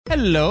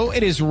Hello,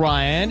 it is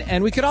Ryan,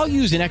 and we could all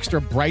use an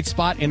extra bright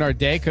spot in our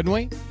day, couldn't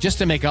we? Just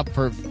to make up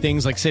for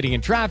things like sitting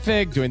in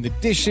traffic, doing the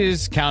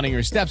dishes, counting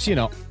your steps, you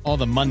know, all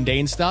the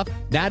mundane stuff.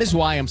 That is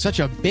why I'm such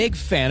a big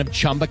fan of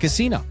Chumba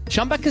Casino.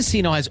 Chumba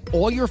Casino has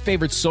all your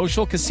favorite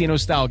social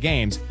casino-style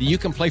games that you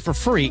can play for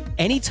free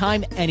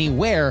anytime,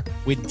 anywhere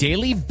with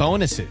daily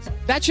bonuses.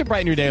 That should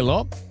brighten your day a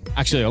little.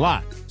 Actually, a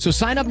lot. So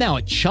sign up now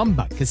at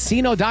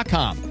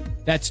ChumbaCasino.com.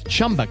 That's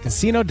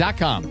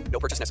ChumbaCasino.com. No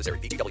purchase necessary.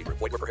 VGW Group.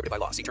 Void where prohibited by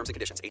law. See terms and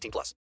conditions. 18+.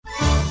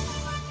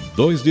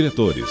 Dois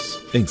diretores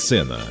em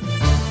cena.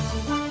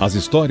 As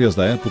histórias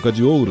da época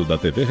de ouro da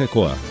TV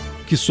Record,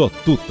 que só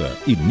Tuta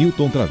e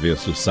Newton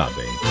Travesso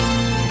sabem.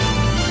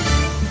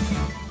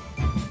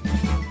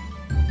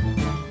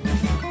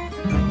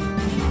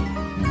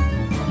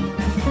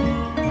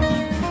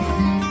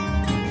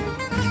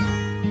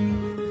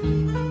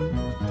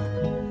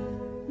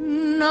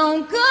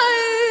 Não queiras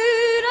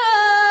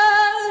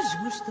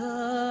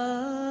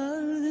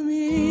gostar de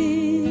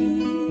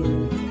mim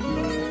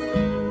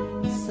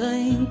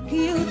sem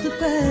que eu te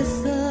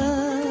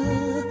peça,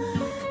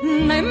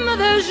 nem me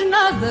des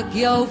nada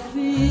que ao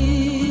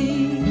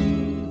fim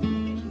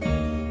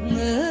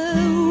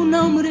eu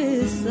não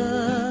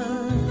mereça.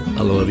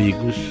 Alô,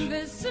 amigos.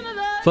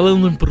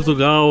 Falando em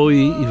Portugal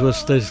e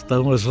vocês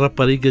estão, as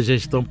raparigas já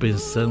estão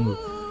pensando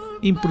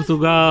em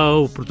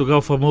Portugal,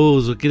 Portugal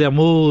famoso, aquele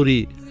amor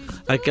e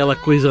aquela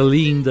coisa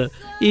linda,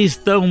 e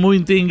estão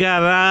muito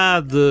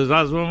enganados.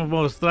 Nós vamos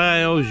mostrar,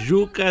 é o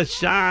Juca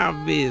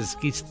Chaves,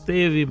 que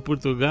esteve em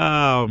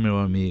Portugal, meu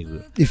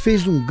amigo. E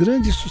fez um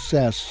grande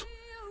sucesso.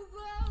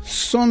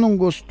 Só não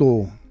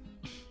gostou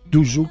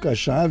do Juca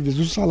Chaves,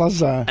 o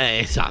Salazar.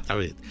 É,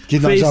 exatamente. Que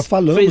nós já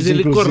falamos, fez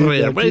ele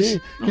correr, aqui, mas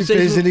não que sei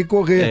fez se... ele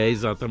correr. É,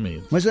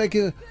 exatamente. Mas é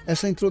que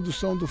essa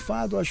introdução do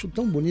fado eu acho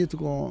tão bonito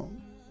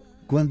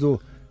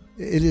quando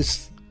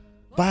eles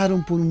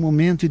param por um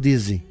momento e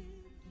dizem: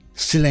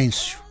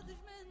 silêncio,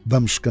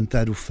 vamos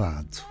cantar o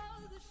fado.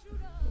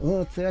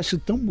 Eu acho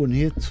tão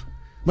bonito.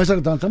 Mas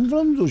estamos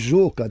falando do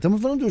Juca,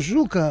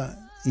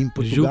 em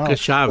Portugal. Juca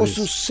Chaves. O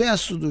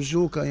sucesso do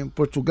Juca em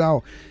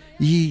Portugal.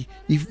 E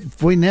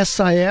foi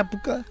nessa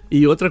época.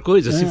 E outra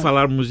coisa, se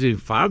falarmos em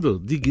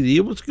fado,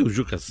 diríamos que o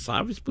Juca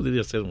Chaves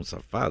poderia ser um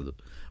safado.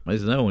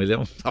 Mas não, ele é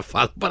um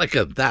safado para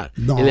cantar.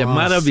 Nossa. Ele é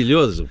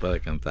maravilhoso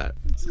para cantar.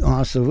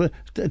 Nossa,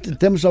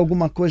 temos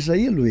alguma coisa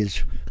aí,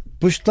 Luiz?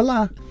 Pois está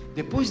lá.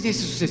 Depois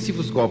desses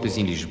sucessivos golpes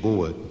em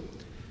Lisboa,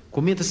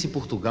 comenta-se em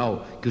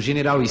Portugal que o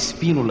general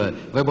Espínola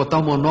vai botar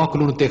um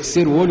monóculo no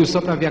terceiro olho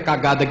só para ver a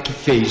cagada que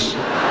fez.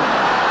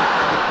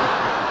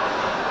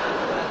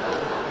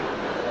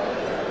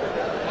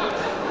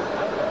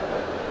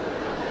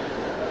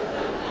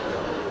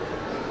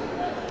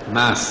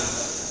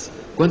 Mas,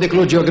 quando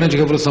eclodiu a grande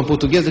Revolução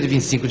Portuguesa de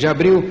 25 de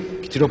abril,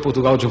 que tirou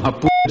Portugal de uma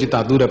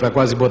ditadura para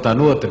quase botar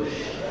noutra,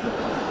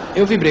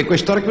 eu vibrei com a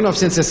história que em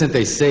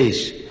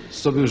 1966,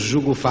 sob o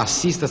jugo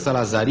fascista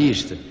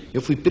salazarista,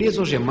 eu fui preso,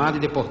 algemado e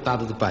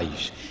deportado do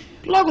país.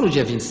 Logo no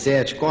dia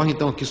 27, correm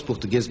então aqui os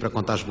portugueses para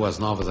contar as boas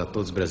novas a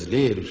todos os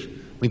brasileiros.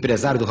 O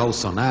empresário do Raul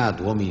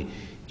Sonado, homem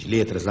de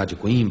letras lá de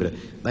Coimbra,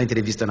 dá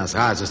entrevista nas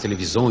rádios, nas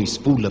televisões,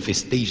 pula,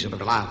 festeja,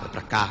 pra lá,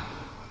 pra cá.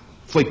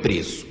 Foi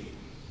preso.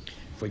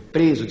 Foi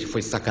preso, que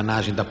foi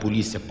sacanagem da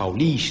polícia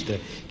paulista,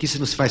 que isso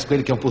não se faz com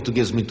ele, que é um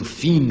português muito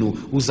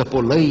fino, usa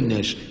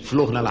polainas,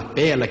 flor na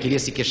lapela, queria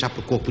se queixar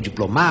pro corpo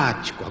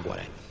diplomático.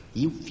 Agora,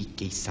 eu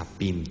fiquei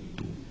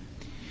sabendo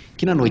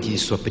que na noite de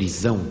sua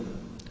prisão,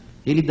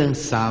 ele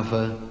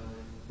dançava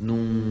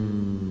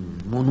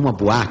numa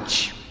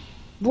boate.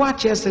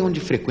 Boate essa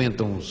onde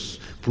frequentam os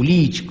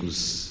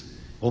políticos,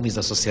 homens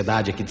da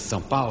sociedade aqui de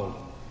São Paulo,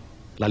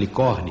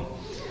 Lalicorne.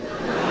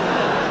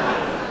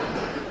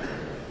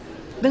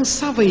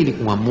 Dançava ele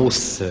com uma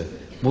moça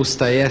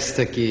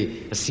esta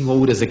que as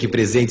senhoras aqui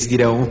presentes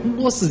dirão,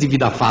 moças de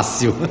vida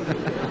fácil.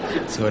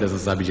 As senhoras não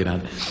sabem de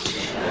nada.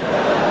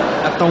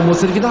 A tal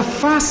moça de vida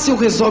fácil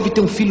resolve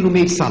ter um filho no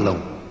meio de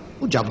salão.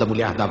 O diabo da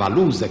mulher dava a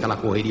luz, aquela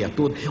correria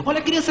toda. Olha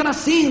a criança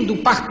nascendo,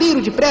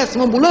 parteiro depressa,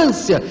 uma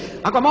ambulância.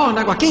 Água morna,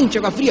 água quente,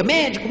 água fria,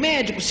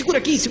 médico, segura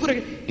aqui, segura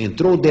aqui.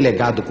 Entrou o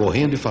delegado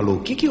correndo e falou,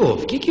 o que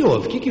houve?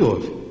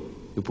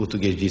 E o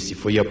português disse,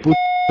 foi a puta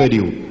que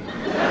pariu.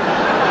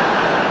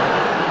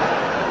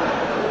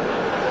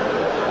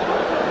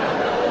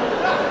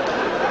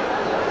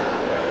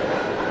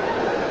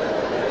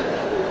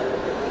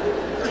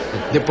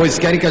 Depois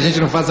querem que a gente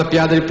não faça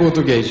piada de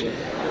português.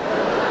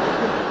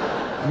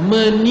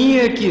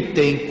 Mania que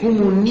tem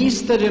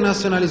comunista de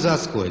nacionalizar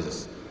as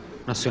coisas.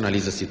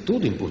 Nacionaliza-se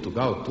tudo em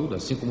Portugal, tudo,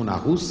 assim como na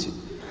Rússia.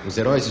 Os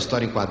heróis de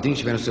história em quadrinhos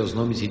tiveram seus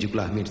nomes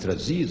ridicularmente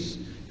traduzidos.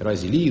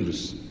 Heróis de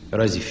livros,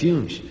 heróis de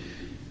filmes.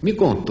 Me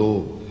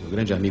contou, o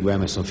grande amigo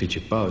Emerson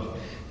Fittipaldi,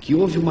 que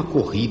houve uma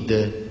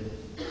corrida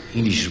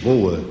em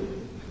Lisboa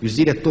e os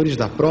diretores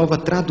da prova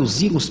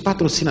traduziram os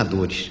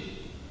patrocinadores.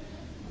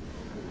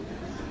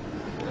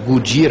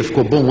 Goodyear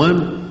ficou bom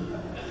ano,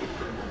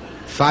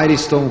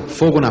 Firestone,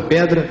 fogo na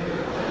pedra,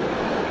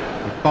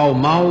 e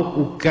Palmal,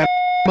 o cara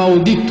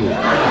maldito.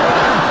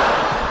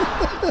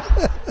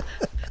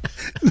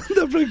 Não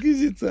dá para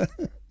acreditar.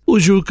 O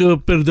Juca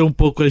perdeu um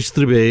pouco a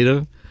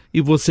estribeira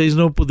e vocês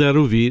não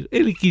puderam ouvir.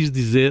 Ele quis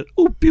dizer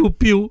o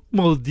piu-piu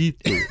maldito.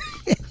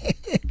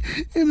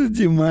 Era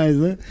demais,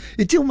 né?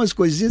 E tinha umas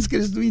coisinhas que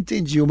eles não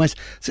entendiam, mas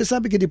você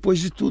sabe que depois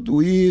de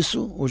tudo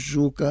isso, o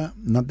Juca,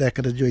 na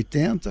década de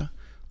 80,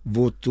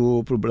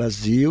 voltou para o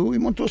Brasil e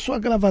montou sua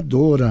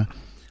gravadora,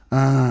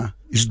 a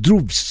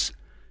Struves.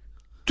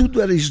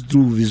 Tudo era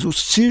Struves, o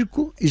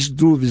circo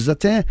Struves.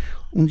 Até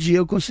um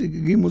dia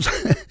conseguimos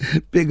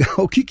pegar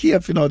o que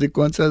afinal de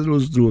contas era o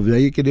Struves.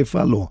 Aí que ele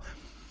falou.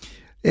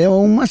 É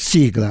uma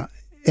sigla.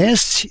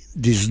 S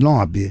de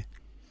Snob,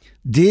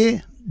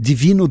 D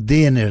Divino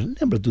Denner.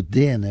 Lembra do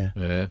Denner?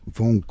 É.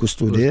 Foi um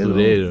costureiro.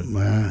 Costureiro.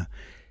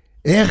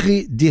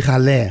 R de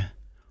Ralé,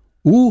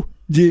 U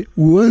de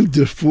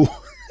Wonderful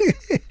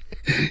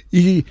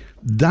e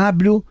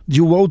W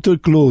de Walter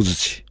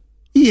Close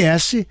e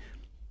S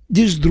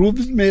de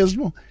Struves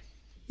mesmo.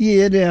 E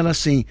ele era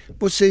assim: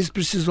 vocês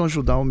precisam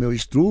ajudar o meu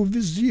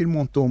Struves. E ele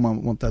montou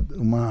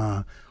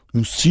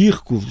um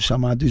circo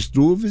chamado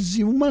Struves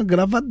e uma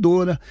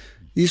gravadora.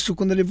 Isso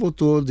quando ele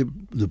voltou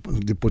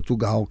de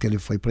Portugal, que ele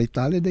foi para a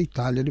Itália, e da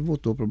Itália ele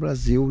voltou para o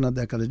Brasil na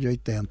década de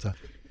 80.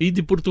 E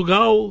de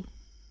Portugal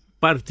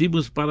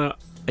partimos para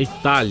a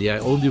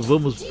Itália, onde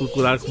vamos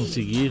procurar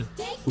conseguir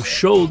o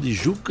show de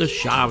Juca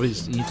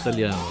Chaves em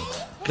italiano.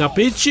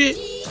 Capisci?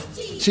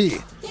 Sì,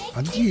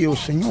 addio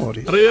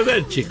signori.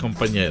 Arrivederci,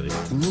 companheiro.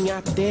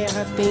 Minha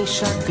terra tem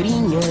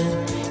chacrinha,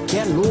 que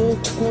é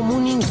louco como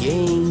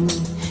ninguém.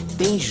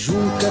 Tem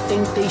Juca,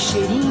 tem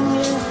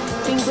Teixeirinha,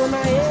 tem Dona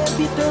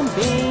Hebe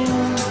também.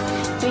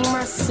 Tem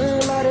maçã,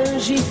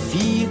 laranja e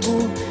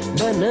figo,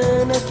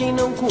 banana quem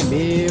não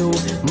comeu.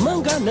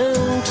 Manga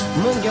não,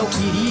 manga é o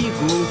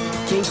perigo,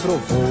 quem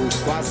provou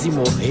quase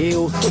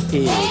morreu.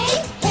 Hey,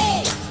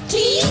 hey,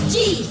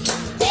 Gigi,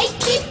 take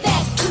me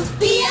back to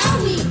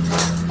Piauí.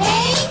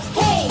 Hey,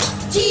 hey,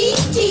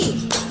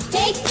 Gigi,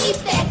 take me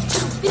back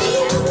to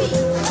Piauí.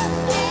 Hey, hey,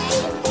 Gigi,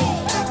 take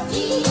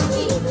me back to Piauí.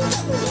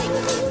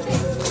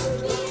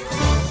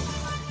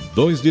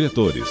 Dois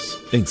diretores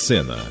em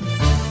cena.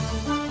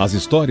 As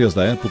histórias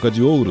da época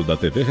de ouro da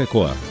TV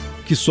Record,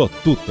 que só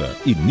Tuta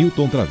e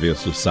Newton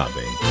Travesso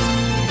sabem.